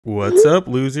What's up,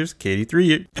 losers? Katie3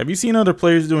 here. Have you seen other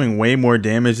players doing way more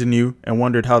damage than you and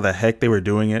wondered how the heck they were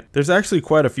doing it? There's actually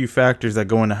quite a few factors that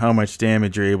go into how much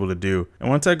damage you're able to do. And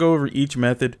once I go over each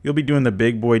method, you'll be doing the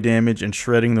big boy damage and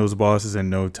shredding those bosses in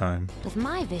no time. With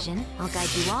my vision, I'll guide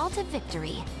you all to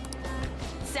victory.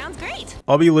 Sounds great!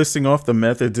 I'll be listing off the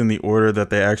methods in the order that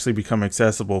they actually become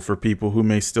accessible for people who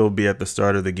may still be at the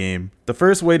start of the game. The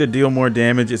first way to deal more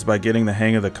damage is by getting the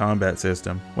hang of the combat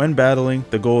system. When battling,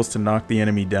 the goal is to knock the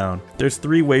enemy down. There's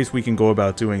three ways we can go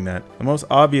about doing that. The most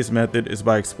obvious method is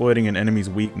by exploiting an enemy's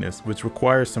weakness, which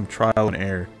requires some trial and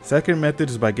error. Second method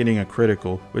is by getting a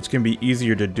critical, which can be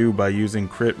easier to do by using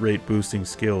crit rate boosting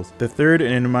skills. The third,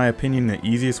 and in my opinion the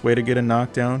easiest way to get a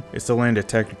knockdown, is to land a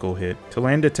technical hit. To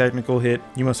land a technical hit,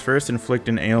 you must first inflict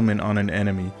an ailment on an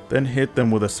enemy, then hit them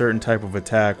with a certain type of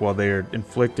attack while they are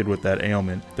inflicted with that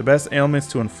ailment. The best ailments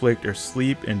to inflict are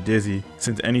sleep and dizzy,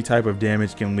 since any type of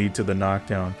damage can lead to the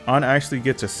knockdown. On actually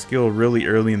gets a skill really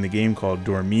early in the game called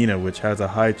Dormina, which has a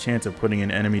high chance of putting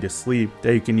an enemy to sleep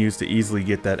that you can use to easily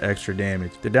get that extra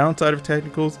damage. The downside of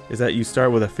technicals is that you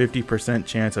start with a 50%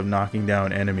 chance of knocking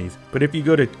down enemies, but if you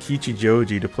go to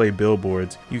Kichijoji to play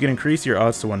billboards, you can increase your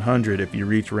odds to 100 if you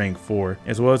reach rank 4,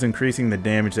 as well as increasing the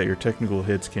damage that your technical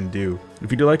hits can do.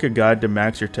 If you'd like a guide to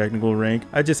max your technical rank,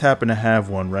 I just happen to have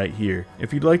one right here.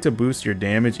 If you'd like to boost your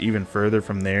damage even further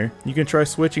from there, you can try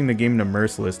switching the game to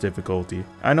Merciless difficulty.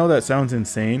 I know that sounds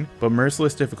insane, but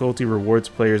Merciless difficulty rewards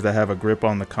players that have a grip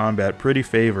on the combat pretty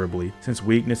favorably, since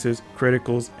weaknesses,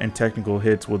 criticals, and technical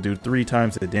hits will do 3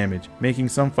 times the damage, making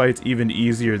some fights even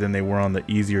easier than they were on the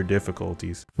easier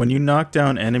difficulties. When you knock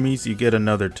down enemies, you get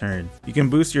another turn. You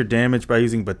can boost your damage by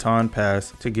using Baton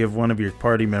Pass to give one of your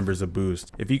party members a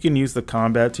boost. If you can use the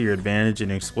combat to your advantage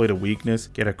and exploit a weakness,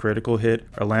 get a critical hit,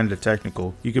 or land a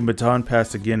technical, you can Baton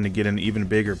Pass again to get an even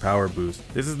bigger power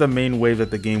boost. This is the main way that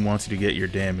the game wants you to get your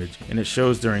damage, and it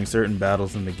shows during certain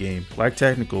battles in the game. Like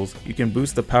technicals, you can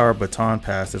boost the power of Baton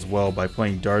Pass as well by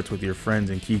playing darts with your friends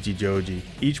in Kichijoji.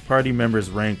 Each party member's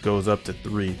rank goes up to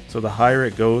 3, so the higher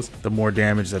it goes, the more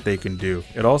damage that they can do.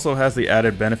 It also has the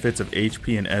added benefits of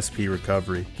HP and SP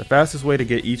recovery. The fastest way to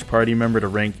get each party member to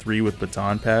rank 3 with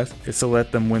Baton Pass is to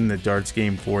let them win the darts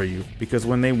game for you, because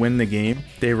when they win the game,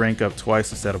 they rank up twice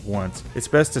instead of once. It's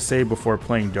best to save before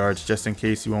playing darts just in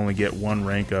case you only get one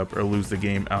rank up or lose the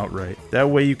game outright. That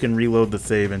way you can reload the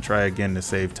save and try again to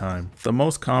save time. The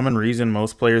most common reason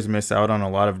most players miss out on a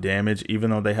lot of damage even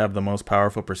though they have the most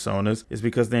powerful personas is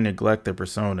because they neglect their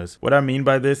personas. What I mean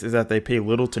by this is that they pay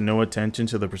little to no attention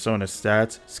to the persona's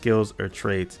stats, skills, or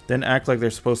traits, then act like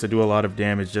they're supposed to do a lot of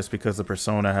damage just because the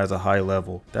persona has a high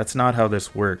level. That's not how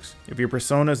this works. If your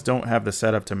personas don't have the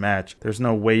setup to match, there's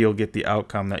no way you'll get the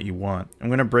outcome that you want. I'm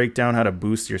going to break down how to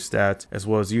boost your stats as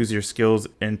well as use your skills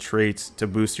and traits to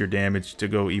boost your damage to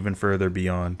go even further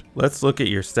beyond. Let's look at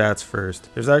your stats first.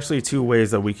 There's actually 2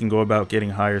 ways that we can go about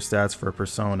getting higher stats for a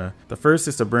persona. The first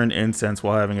is to burn incense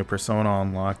while having a persona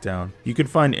on lockdown. You can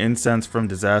find incense from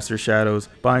Disaster Shadows,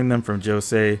 buying them from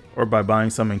Josei, or by buying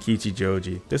some in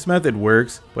Kichijoji. This method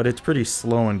works, but it's pretty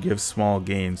slow and gives small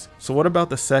gains. So what about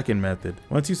the second method?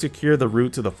 Once you secure the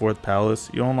route to the 4th palace,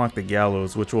 you unlock the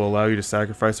gallows, which will allow you to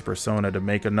sacrifice a persona to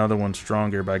make another one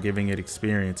stronger by giving it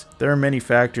experience. There are many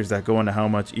factors that go into how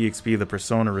much EXP the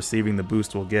persona receiving the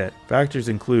boost will get. Factors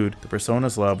include the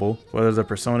persona's level, whether the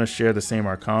personas share the same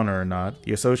arcana or not,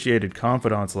 the associated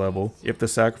confidence level, if the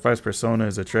sacrificed persona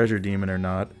is a treasure demon or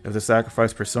not, if the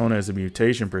sacrificed persona is a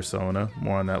mutation persona,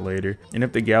 more on that later, and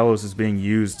if the gallows is being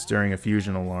used during a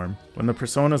fusion alarm. When the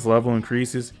persona's level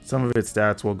increases, some of its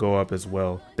stats will go up as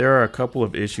well. There are a couple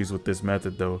of issues with this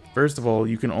method though. First of all,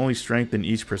 you can only strengthen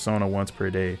each persona once per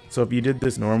day, so if you did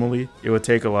this normally, it would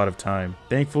take a lot of time.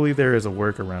 Thankfully, there is a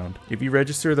workaround. If you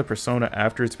register the persona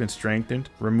after it's been strengthened,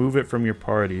 remove it from your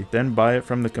party, then buy it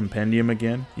from the compendium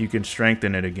again, you can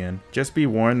strengthen it again. Just be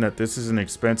warned that this is an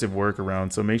expensive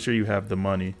workaround, so make sure you have the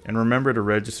money, and remember to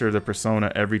register the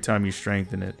persona every time you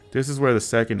strengthen it. This is where the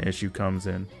second issue comes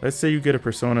in. Let's say you get a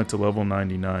persona to level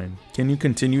 99. Can you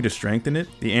continue to strengthen it?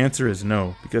 The answer is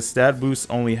no, because stat boosts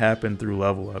only happen through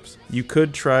level ups. You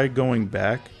could try going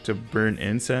back to burn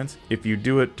incense. If you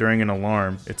do it during an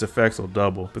alarm, its effects will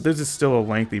double, but this is still a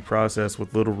lengthy process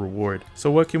with little reward.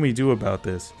 So what can we do about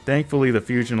this? Thankfully, the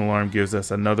fusion alarm gives us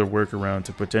another workaround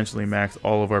to potentially max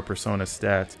all of our persona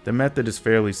stats. The method is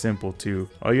fairly simple too.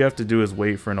 All you have to do is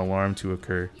wait for an alarm to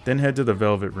occur, then head to the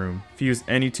Velvet Room. Fuse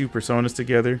any 2 personas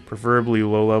together, preferably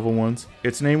low level ones.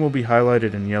 Its name will be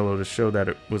highlighted in yellow to show that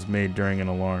it was made during an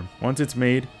alarm. alarm. Once it's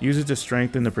made, use it to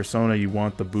strengthen the persona you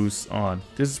want the boosts on.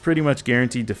 This is pretty much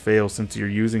guaranteed to fail since you're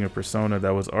using a persona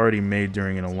that was already made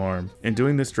during an alarm, and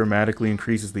doing this dramatically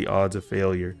increases the odds of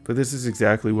failure. But this is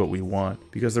exactly what we want,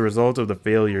 because the result of the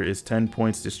failure is 10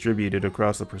 points distributed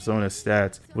across the persona's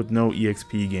stats with no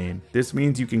EXP gain. This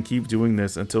means you can keep doing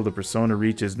this until the persona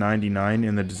reaches 99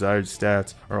 in the desired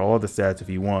stats, or all the stats if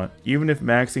you want. Even if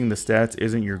maxing the stats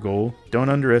isn't your goal, don't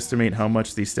underestimate how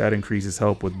much these stat increases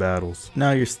help with battles.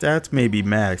 Now your stats may be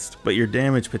maxed, but your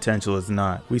damage potential is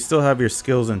not. We still have your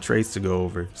skills and traits to go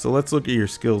over, so let's look at your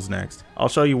skills next. I'll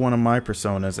show you one of my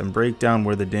personas and break down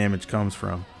where the damage comes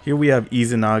from. Here we have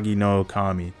Izanagi no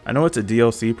Okami. I know it's a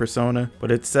DLC persona, but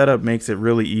its setup makes it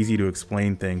really easy to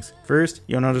explain things. First,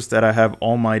 you'll notice that I have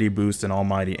Almighty Boost and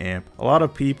Almighty Amp. A lot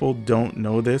of people don't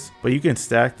know this, but you can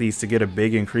stack these to get a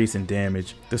big increase in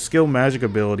damage. The skill magic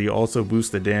ability also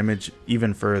boosts the damage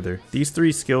even further. These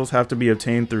three skills have to be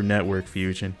obtained through network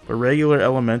fusion, but regular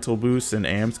elemental boosts and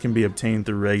amps can be obtained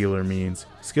through regular means.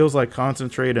 Skills like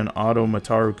Concentrate and Auto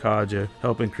Mataru Kaja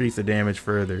help increase the damage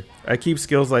further. I keep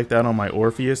skills like that on my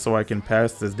Orpheus so I can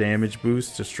pass this damage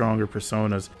boost to stronger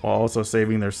personas while also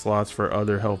saving their slots for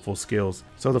other helpful skills.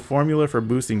 So the formula for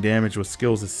boosting damage with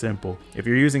skills is simple. If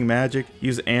you're using magic,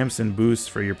 use amps and boosts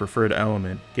for your preferred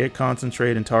element. Get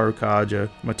Concentrate and Mataru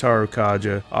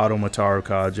Kaja, Auto Mataru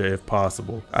Kaja if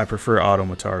possible. I prefer Auto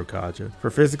Mataru Kaja. For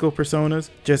physical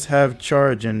personas, just have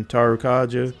Charge and Mataru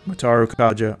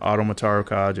Kaja, Auto Mataru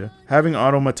Kaja. Having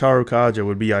Auto Mataru Kaja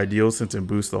would be ideal since it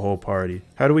boosts the whole party.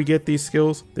 How do we get these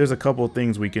skills? There's a couple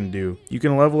things we can do. You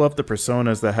can level up the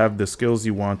personas that have the skills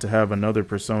you want to have another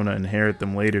persona inherit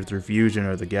them later through fusion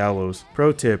or the gallows.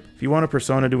 Pro tip, if you want a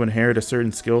persona to inherit a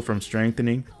certain skill from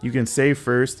strengthening, you can save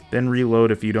first, then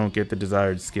reload if you don't get the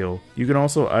desired skill. You can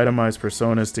also itemize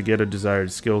personas to get a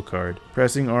desired skill card.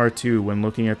 Pressing R2 when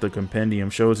looking at the compendium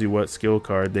shows you what skill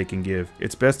card they can give.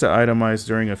 It's best to itemize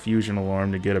during a fusion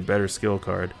alarm to get a better skill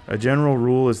card. A general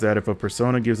rule is that if a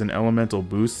persona gives an elemental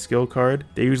boost skill card,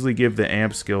 they usually give the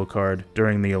amp skill card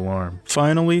during the alarm.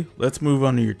 Finally, let's move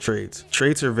on to your traits.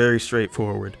 Traits are very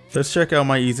straightforward. Let's check out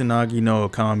my Izanagi no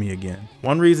Okami again.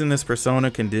 One reason this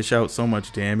persona can dish out so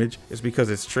much damage is because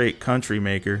its trait Country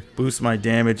Maker boosts my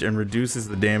damage and reduces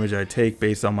the damage I take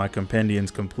based on my compendium's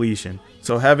completion.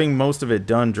 So having most of it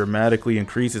done dramatically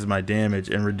increases my damage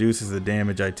and reduces the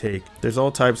damage I take. There's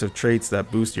all types of traits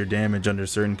that boost your damage under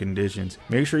certain conditions.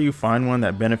 Make sure you find one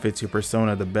that benefits your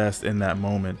persona the best in that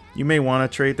moment. You may want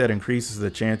a trait that increases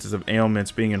the chances of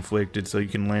ailments being inflicted so you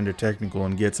can land your technical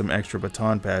and get some extra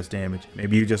baton pass damage.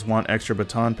 Maybe you just want extra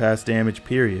baton pass damage,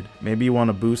 period. Maybe you want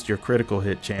to boost your critical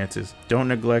hit chances. Don't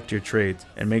neglect your traits,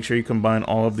 and make sure you combine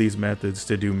all of these methods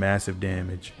to do massive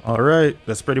damage. Alright,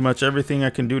 that's pretty much everything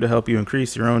I can do to help you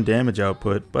increase your own damage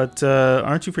output, but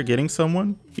aren't you forgetting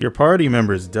someone? Your party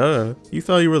members, duh. You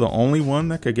thought you were the only one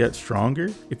that could get stronger?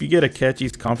 If you get a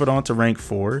Akechi's Confidant to rank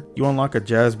 4, you unlock a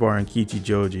Jazz Bar in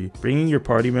Kichijoji. Bringing your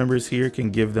party members here can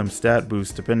give them stat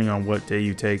boosts depending on what day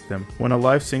you take them. When a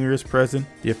life singer is present,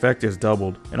 the effect is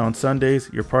doubled, and on Sundays,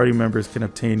 your party members can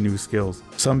obtain new skills,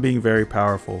 some being very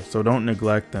powerful, so don't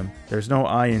neglect them. There's no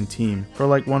I in team for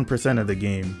like 1% of the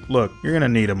game. Look, you're gonna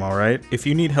need them, alright? If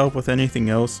you need help with anything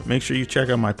else, make sure you check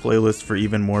out my playlist for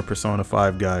even more Persona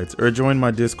 5 guides, or join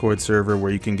my Discord server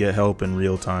where you can get help in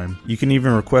real time. You can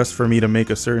even request for me to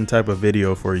make a certain type of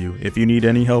video for you. If you need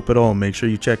any help at all, make sure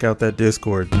you check out that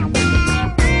Discord.